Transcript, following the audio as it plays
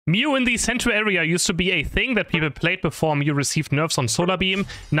MEW in the central area used to be a thing that people played before MEW received nerfs on Solar Beam.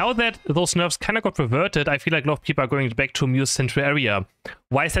 Now that those nerfs kind of got reverted, I feel like a lot of people are going back to MEW's central area.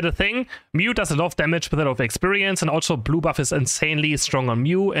 Why is that a thing? MEW does a lot of damage with a lot of experience, and also blue buff is insanely strong on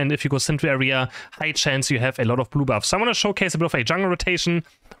MEW, and if you go central area, high chance you have a lot of blue buff. So I want to showcase a bit of a jungle rotation,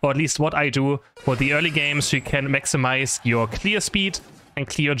 or at least what I do for the early game, so you can maximize your clear speed and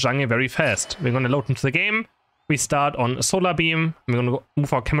clear jungle very fast. We're going to load into the game. We start on Solar Beam. We're going to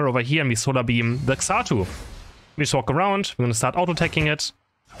move our camera over here and we Solar Beam the Xatu. We just walk around. We're going to start auto-attacking it.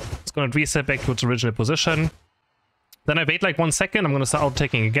 It's going to reset back to its original position. Then I wait like 1 second. I'm going to start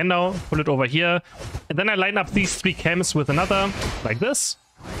auto-attacking again now. Pull it over here. And then I line up these 3 cams with another, like this.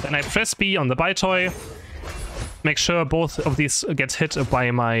 Then I press B on the buy toy. Make sure both of these gets hit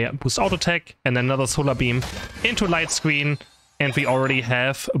by my boost auto-attack. And then another Solar Beam into light screen. And we already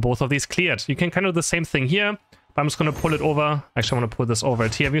have both of these cleared. You can kind of do the same thing here. I'm just going to pull it over. Actually, I want to pull this over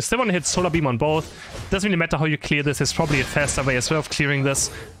here. We still want to hit Solar Beam on both. Doesn't really matter how you clear this. It's probably a faster way as well of clearing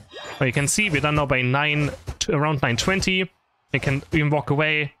this. But you can see we're done now by around 920. We can even walk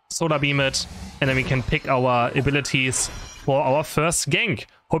away, Solar Beam it, and then we can pick our abilities for our first gank.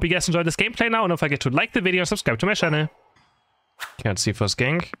 Hope you guys enjoyed this gameplay now, and don't forget to like the video and subscribe to my channel. Can't see first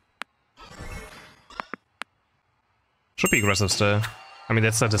gank. Should be aggressive still. I mean,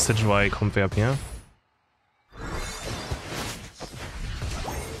 that's the decision why I come way up here.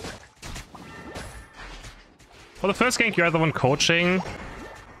 For the first gank, you're either one coaching.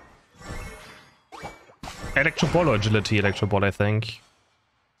 Electro Ball or Agility Electro Ball, I think.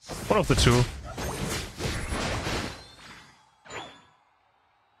 One of the two.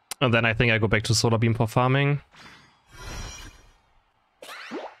 And then I think I go back to Solar Beam for farming.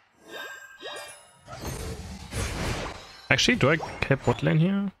 Actually, do I cap bot lane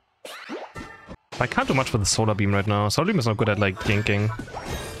here? I can't do much with the Solar Beam right now. Solar Beam is not good at, like, ganking.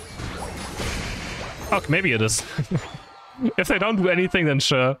 Okay, maybe it is. If they don't do anything, then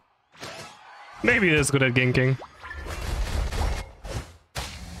sure. Maybe it is good at ganking.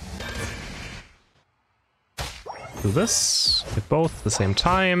 Do this. Hit both at the same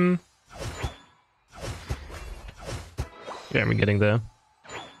time. Yeah, I'm getting there.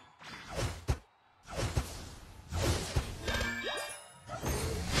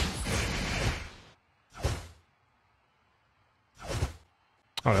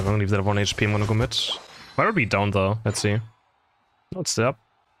 Alright, I'm gonna leave that at 1 HP. I'm gonna go mid. Why would be down though? Let's see. No, it's still up.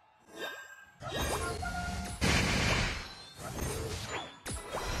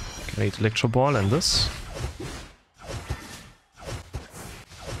 Okay, eat Electro Ball and this.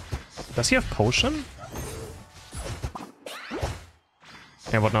 Does he have potion?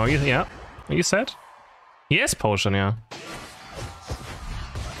 Yeah, what now? Yeah. You said? He has potion, yeah.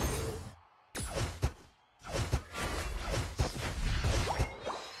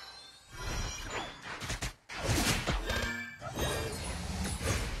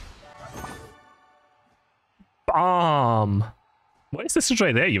 Bomb! Why is this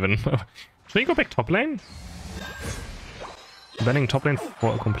right there even? Should we go back top lane? Banning top lane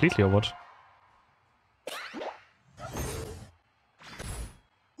for completely or what?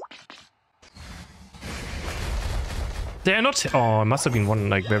 They're not. Oh, it must have been one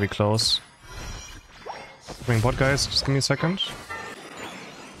like very close. Bring bot, guys. Just give me a second.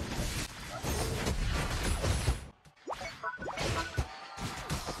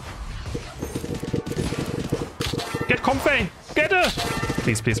 Get Comfey! Get it!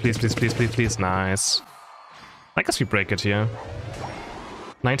 Please, please, please, please, please, please, please. Nice. I guess we break it here.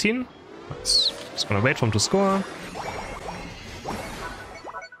 19? Nice. Just gonna wait for him to score.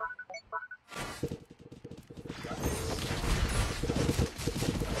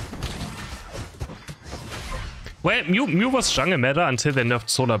 Well, MEW was jungle meta until they nerfed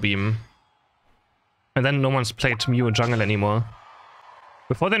Solar Beam. And then no one's played MEW in jungle anymore.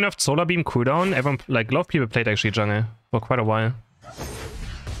 Before they nerfed Solar Beam cooldown, everyone, like, a lot of people played actually jungle for quite a while.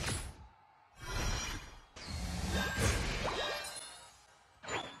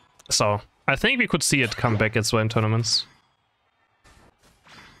 So, I think we could see it come back as well in tournaments.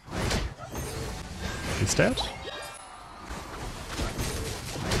 He's dead.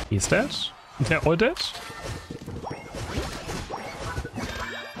 He's dead. They're all dead.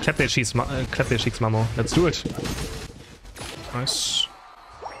 Clap their cheeks, Mamo. Let's do it. Nice.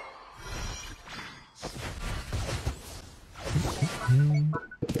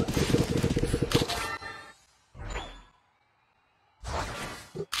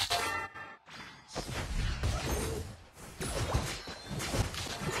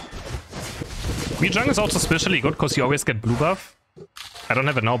 MEW jungle is also especially good because you always get blue buff. I don't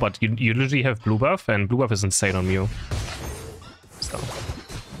have it now, but you literally have blue buff, and blue buff is insane on MEW. So,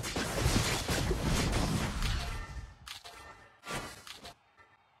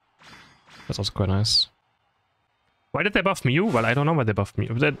 That's also quite nice. Why did they buff Mew? Well, I don't know why they buffed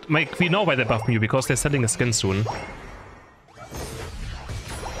Mew. We know why they buffed Mew, because they're selling a skin soon.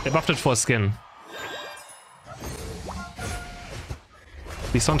 They buffed it for a skin.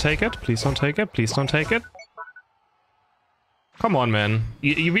 Please don't take it. Please don't take it. Please don't take it. Come on, man.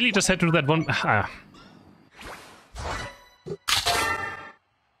 You really just had to do that one... Ah.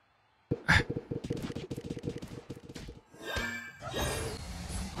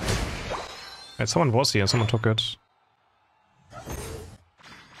 Right, someone was here. Someone took it.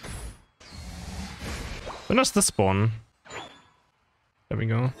 When does this spawn? There we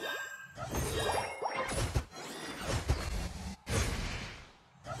go.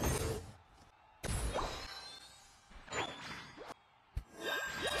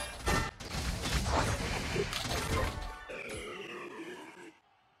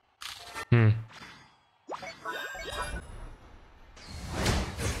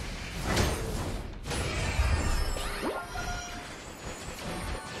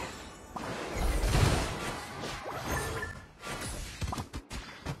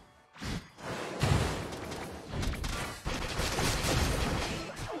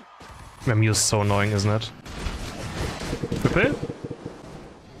 MEW is so annoying, isn't it? Triple?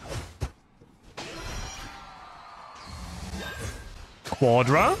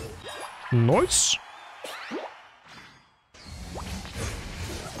 Quadra? Nice.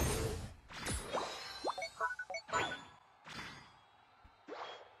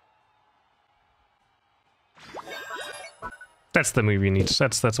 That's the move we need.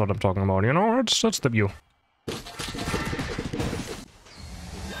 That's what I'm talking about, you know? That's the view.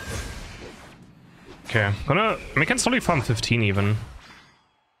 Okay, we can slowly farm 15 even.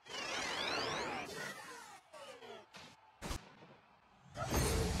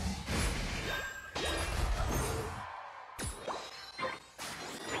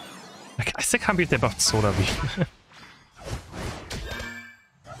 I still can't beat they buffed Soda Beam.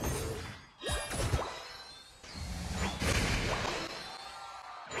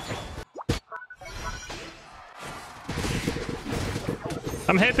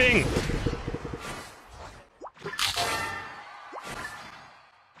 I'm helping!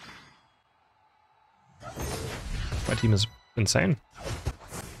 My team is insane.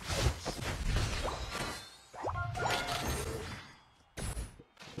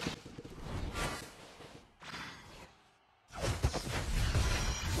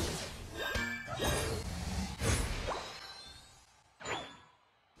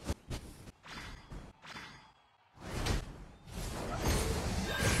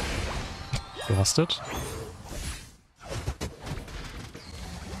 You lost it.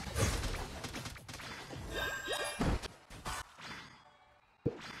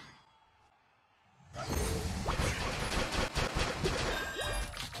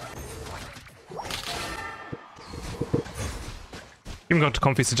 Even got to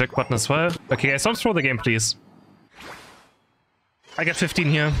confuse the jack button as well. Okay, guys, don't throw the game, please. I get 15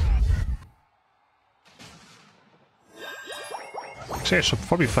 here. Actually, I should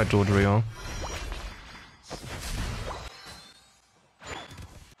probably fight Dodrio.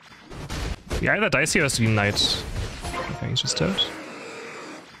 He either dies here or Stream Knight. Okay, he's just dead.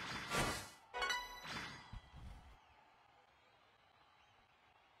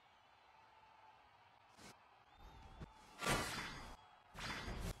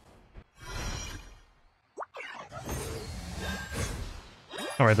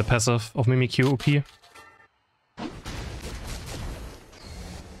 Alright, the passive of MEW OP. Two.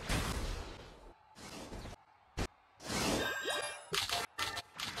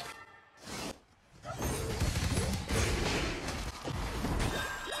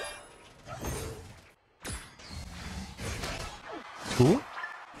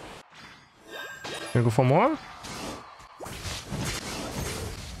 Can we go for more?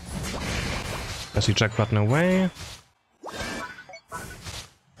 Press the jack button away.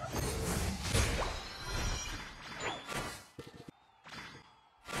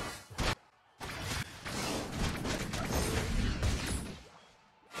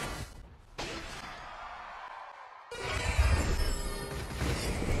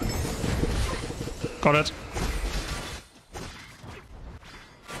 Got it.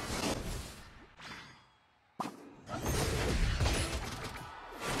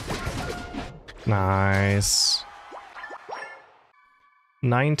 Nice.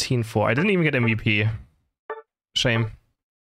 19-4. I didn't even get MVP. Shame.